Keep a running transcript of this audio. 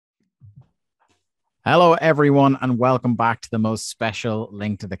Hello, everyone, and welcome back to the most special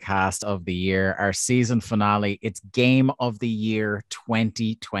Link to the Cast of the year, our season finale. It's Game of the Year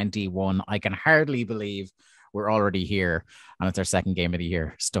 2021. I can hardly believe we're already here, and it's our second game of the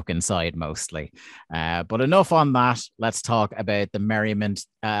year, stuck inside mostly. But enough on that. Let's talk about the merriment,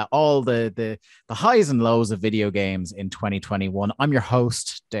 all the highs and lows of video games in 2021. I'm your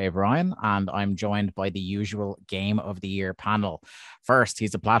host, Dave Ryan, and I'm joined by the usual Game of the Year panel. First,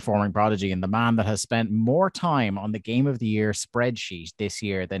 he's a platforming prodigy and the man that has spent more time on the Game of the Year spreadsheet this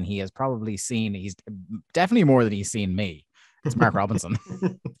year than he has probably seen. He's definitely more than he's seen me. It's Mark Robinson.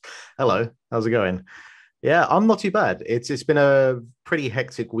 Hello, how's it going? Yeah, I'm not too bad. It's been a pretty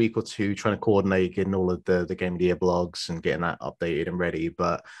hectic week or two trying to coordinate getting all of the Game of the Year blogs and getting that updated and ready.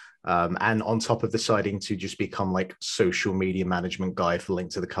 But and on top of deciding to just become like social media management guy for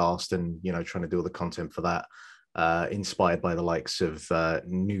Link to the Cast and trying to do all the content for that, inspired by the likes of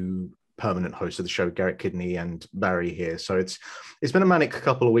new permanent host of the show, Garrett Kidney and Barry here. So it's been a manic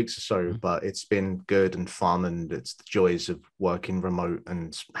couple of weeks or so, but it's been good and fun, and it's the joys of working remote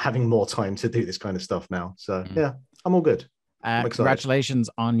and having more time to do this kind of stuff now. So yeah, I'm all good. I'm excited. Congratulations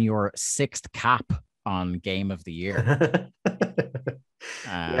on your sixth cap on Game of the Year.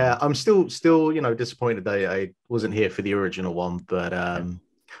 Yeah, I'm still disappointed that I wasn't here for the original one, but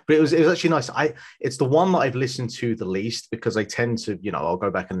it was actually nice. It's the one that I've listened to the least because I tend to, I'll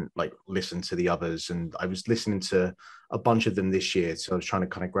go back and like listen to the others. And I was listening to a bunch of them this year. So I was trying to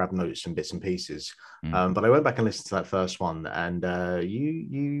kind of grab notes and bits and pieces. But I went back and listened to that first one. And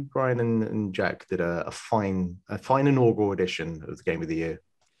you, Brian and Jack did a fine inaugural edition of the Game of the Year.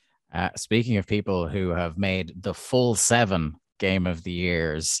 Speaking of people who have made the full seven Game of the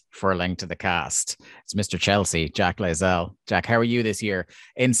Years for a Link to the Cast, it's Mr. Chelsea, Jack Lazell. Jack, how are you this year?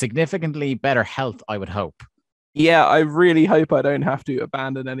 In significantly better health, I would hope. Yeah, I really hope I don't have to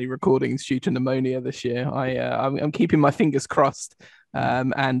abandon any recordings due to pneumonia this year. I'm keeping my fingers crossed,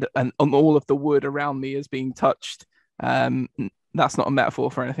 and on all of the wood around me is being touched. That's not a metaphor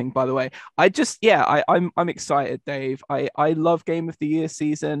for anything, by the way. I'm excited, Dave. I love Game of the Year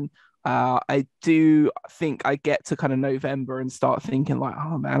season. I do think I get to kind of November and start thinking like,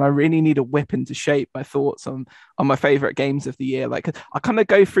 oh man, I really need to whip into shape my thoughts on my favorite games of the year. Like I kind of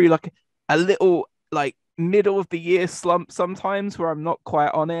go through like a little like middle of the year slump sometimes where I'm not quite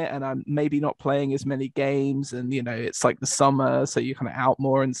on it and I'm maybe not playing as many games, and it's like the summer, so you're kind of out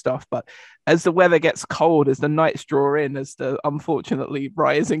more and stuff. But as the weather gets cold, as the nights draw in, as the unfortunately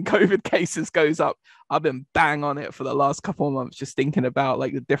rising COVID cases goes up, I've been bang on it for the last couple of months, just thinking about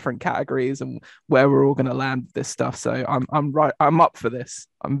like the different categories and where we're all going to land with this stuff. So I'm up for this.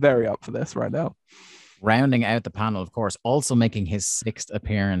 I'm very up for this right now. Rounding out the panel, of course, also making his sixth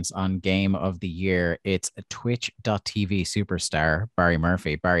appearance on Game of the Year, it's a Twitch.tv superstar, Barry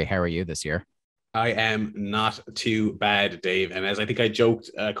Murphy. Barry, how are you this year? I am not too bad, Dave. And as I think I joked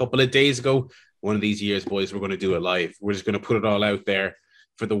a couple of days ago, one of these years, boys, we're going to do it live. We're just going to put it all out there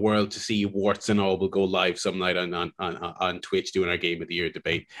for the world to see. Warts and all will go live some night on Twitch doing our Game of the Year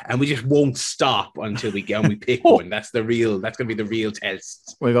debate, and we just won't stop until we pick one. That's going to be the real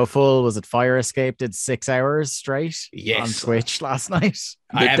test. We go full. Was it Fire Escape? Did 6 hours straight? Yes, on Twitch last night.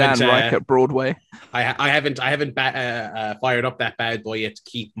 The Dan Reich at Broadway. I haven't fired up that bad boy yet to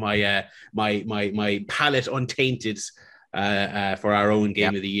keep my my palate untainted for our own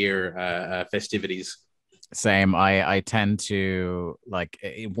Game of the Year festivities. Same. I tend to like,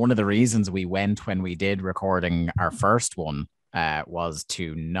 one of the reasons we went when we did recording our first one was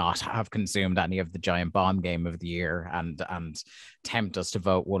to not have consumed any of the Giant Bomb Game of the Year and tempt us to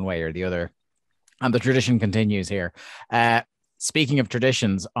vote one way or the other. And the tradition continues here. Speaking of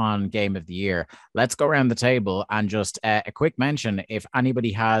traditions on Game of the Year, let's go around the table and just a quick mention if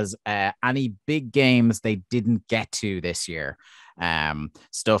anybody has any big games they didn't get to this year,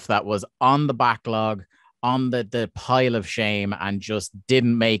 stuff that was on the backlog, on the pile of shame, and just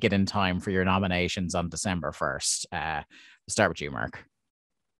didn't make it in time for your nominations on December 1st. We'll start with you, Mark.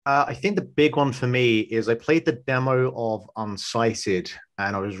 I think the big one for me is I played the demo of Unsighted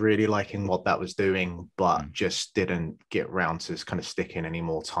and I was really liking what that was doing, but just didn't get around to kind of sticking any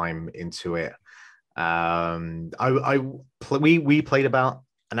more time into it. We played about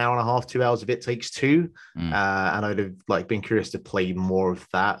an hour and a half, 2 hours of It Takes Two, and I'd have like been curious to play more of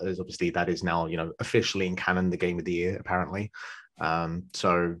that, as obviously that is now officially in canon the Game of the Year apparently.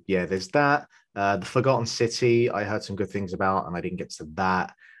 So yeah, there's that. The Forgotten City I heard some good things about and I didn't get to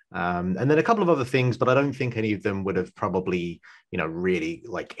that. And then a couple of other things, but I don't think any of them would have probably, really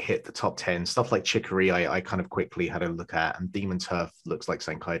like hit the top 10. Stuff like Chicory, I kind of quickly had a look at, and Demon Turf looks like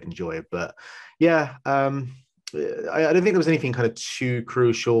something I'd enjoy. But yeah, I don't think there was anything kind of too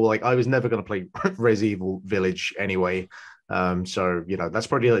crucial. Like I was never going to play Res Evil Village anyway. So, that's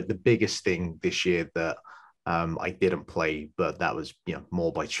probably like the biggest thing this year that I didn't play, but that was,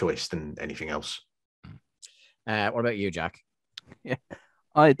 more by choice than anything else. What about you, Jack? Yeah,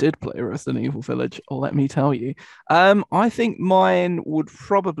 I did play Resident Evil Village, let me tell you. I think mine would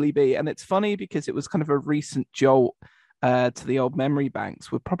probably be, and it's funny because it was kind of a recent jolt to the old memory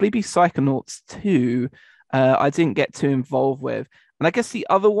banks, would probably be Psychonauts 2. I didn't get too involved with. And I guess the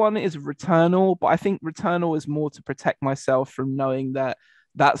other one is Returnal, but I think Returnal is more to protect myself from knowing that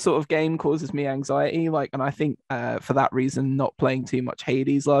sort of game causes me anxiety. And I think for that reason, not playing too much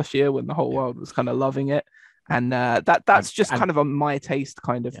Hades last year when the whole world was kind of loving it. And that's just kind of a my taste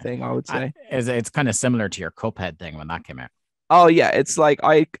kind of thing, I would say. It's kind of similar to your Cuphead thing when that came out. Oh yeah, it's like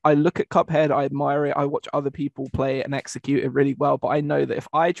I look at Cuphead, I admire it, I watch other people play it and execute it really well, but I know that if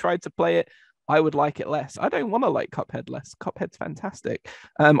I tried to play it, I would like it less. I don't want to like Cuphead less. Cuphead's fantastic.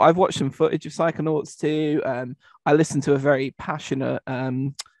 I've watched some footage of Psychonauts too. I listened to a very passionate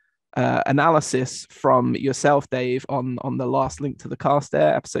analysis from yourself, Dave, on the last Link to the Cast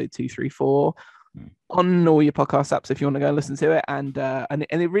there, episode 234, on all your podcast apps if you want to go and listen to it. And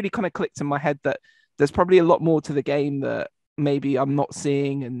it really kind of clicked in my head that there's probably a lot more to the game that maybe I'm not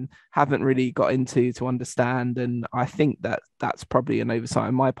seeing and haven't really got into to understand. And I think that that's probably an oversight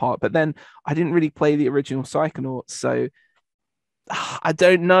on my part. But then I didn't really play the original Psychonauts, so I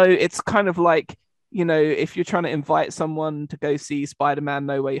don't know. It's kind of like, if you're trying to invite someone to go see Spider-Man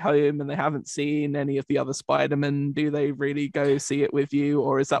No Way Home and they haven't seen any of the other Spider-Man, do they really go see it with you?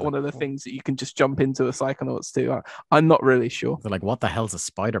 Or is that one of the things that you can just jump into a Psychonauts too? I'm not really sure. They're like, what the hell's a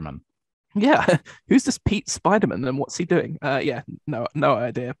Spider-Man? Yeah, who's this Pete Spider-Man and what's he doing? No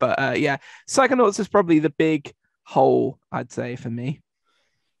idea. But Psychonauts is probably the big hole, I'd say, for me.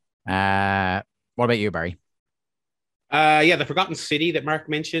 What about you, Barry? The Forgotten City that Mark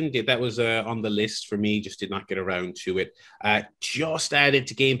mentioned, that was on the list for me, just did not get around to it. Just added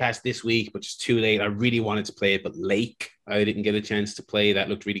to Game Pass this week, but just too late. I really wanted to play it, but Lake, I didn't get a chance to play. That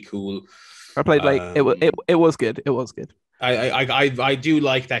looked really cool. I played Lake. It was good. It was good. I do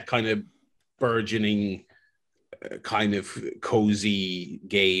like that kind of burgeoning kind of cozy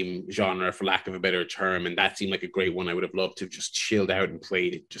game genre, for lack of a better term, and that seemed like a great one. I would have loved to have just chilled out and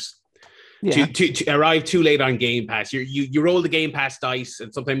played it. Just to arrive too late on Game Pass. You roll the Game Pass dice,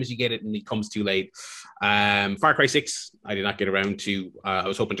 and sometimes you get it and it comes too late. Far Cry 6, I did not get around to. I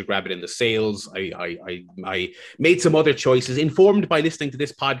was hoping to grab it in the sales. I made some other choices, informed by listening to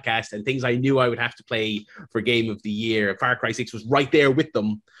this podcast and things I knew I would have to play for Game of the Year. Far Cry 6 was right there with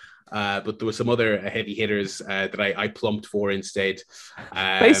them. But there were some other heavy hitters that I plumped for instead.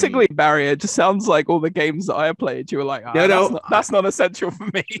 Basically, Barry, it just sounds like all the games that I played. You were like, that's not essential for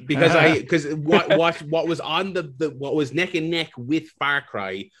me. Because what was on what was neck and neck with Far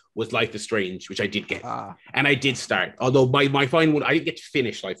Cry was Life is Strange, which I did get, and I did start. Although my final one, I didn't get to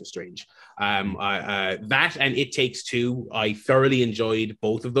finish Life is Strange. That and It Takes Two, I thoroughly enjoyed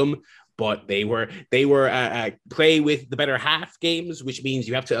both of them. But they were play with the better half games, which means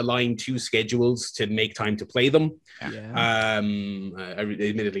you have to align two schedules to make time to play them. Yeah.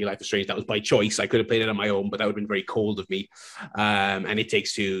 Admittedly, Life is Strange, that was by choice. I could have played it on my own, but that would have been very cold of me. And It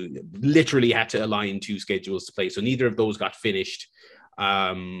Takes Two literally had to align two schedules to play. So neither of those got finished.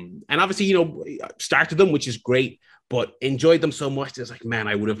 And obviously, started them, which is great, but enjoyed them so much. It's like, man,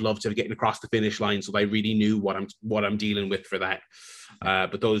 I would have loved to have gotten across the finish line so I really knew what I'm dealing with for that.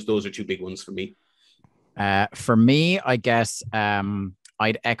 But those are two big ones for me. For me, I guess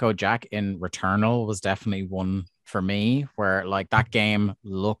I'd echo Jack in Returnal was definitely one for me where like that game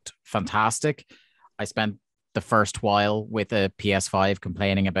looked fantastic. I spent the first while with a PS5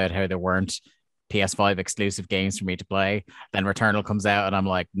 complaining about how there weren't PS5 exclusive games for me to play. Then Returnal comes out and I'm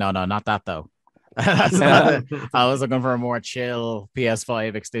like, no, not that though. I was looking for a more chill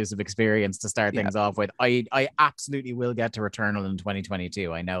PS5 exclusive experience to start things off with. I absolutely will get to Returnal in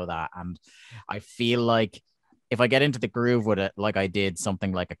 2022. I know that. And I feel like if I get into the groove with it, like I did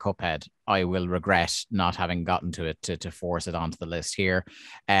something like a Cuphead, I will regret not having gotten to it to force it onto the list here.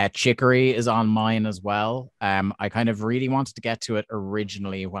 Chicory is on mine as well. I kind of really wanted to get to it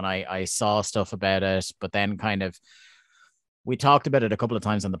originally when I saw stuff about it, but then kind of we talked about it a couple of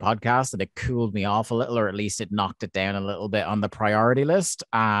times on the podcast and it cooled me off a little, or at least it knocked it down a little bit on the priority list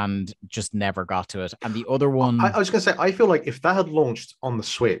and just never got to it. And the other one... I was going to say, I feel like if that had launched on the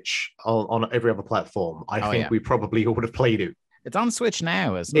Switch on every other platform, I think we probably would have played it. It's on Switch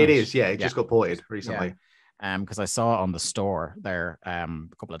now, isn't it? It is, yeah. It just got ported recently. because I saw it on the store there a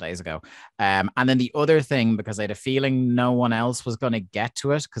couple of days ago. And then the other thing, because I had a feeling no one else was going to get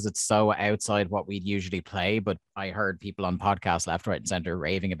to it because it's so outside what we'd usually play, but I heard people on podcasts left, right, and center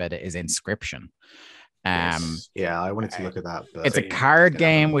raving about it, is Inscription. Yes. Yeah, I wanted to look at that. But it's a card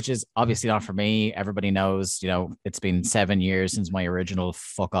game, which is obviously not for me. Everybody knows, it's been 7 years since my original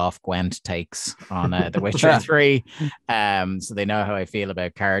fuck off Gwent takes on The Witcher 3. So they know how I feel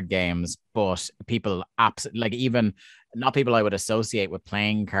about card games, but people absolutely, even not people I would associate with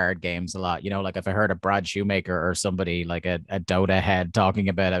playing card games a lot. Like if I heard a Brad Shoemaker or somebody like a Dota head talking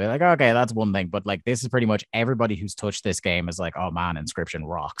about it, I'd be like, okay, that's one thing. But like, this is pretty much everybody who's touched this game is like, oh man, Inscription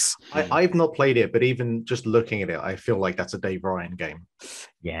rocks. I've not played it, but even just looking at it, I feel like that's a Dave Ryan game.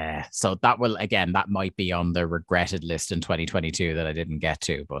 Yeah. So that might be on the regretted list in 2022 that I didn't get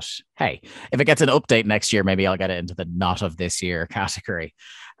to. But hey, if it gets an update next year, maybe I'll get it into the not of this year category.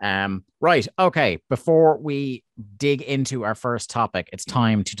 Right. Okay. Before we dig into our first topic, it's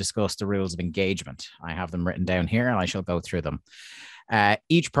time to discuss the rules of engagement. I have them written down here and I shall go through them.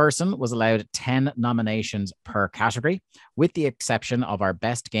 Each person was allowed 10 nominations per category, with the exception of our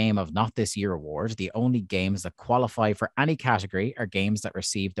Best Game of Not This Year award. The only games that qualify for any category are games that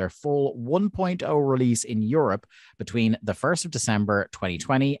received their full 1.0 release in Europe between the 1st of December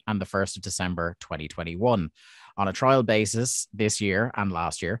 2020 and the 1st of December 2021. On a trial basis this year and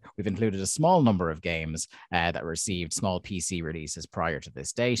last year, we've included a small number of games that received small PC releases prior to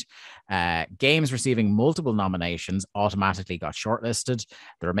this date. Games receiving multiple nominations automatically got shortlisted.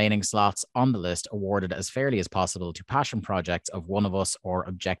 The remaining slots on the list awarded as fairly as possible to passion projects of one of us or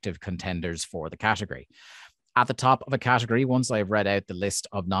objective contenders for the category. At the top of a category, once I've read out the list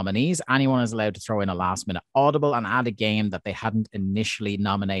of nominees, anyone is allowed to throw in a last-minute audible and add a game that they hadn't initially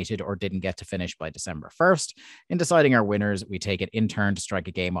nominated or didn't get to finish by December 1st. In deciding our winners, we take it in turn to strike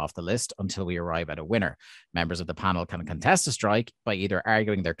a game off the list until we arrive at a winner. Members of the panel can contest a strike by either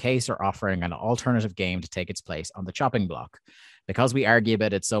arguing their case or offering an alternative game to take its place on the chopping block. Because we argue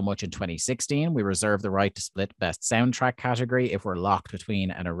about it so much in 2016, we reserve the right to split Best Soundtrack category if we're locked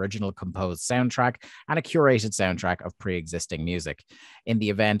between an original composed soundtrack and a curated soundtrack of pre-existing music. In the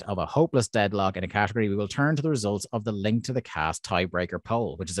event of a hopeless deadlock in a category, we will turn to the results of the Link to the Cast tiebreaker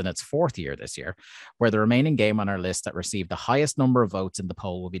poll, which is in its 4th year this year, where the remaining game on our list that received the highest number of votes in the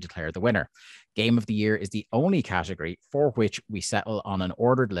poll will be declared the winner. Game of the Year is the only category for which we settle on an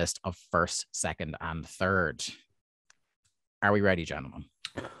ordered list of first, second, and third. Are we ready, gentlemen?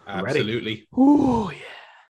 Absolutely. Oh, yeah.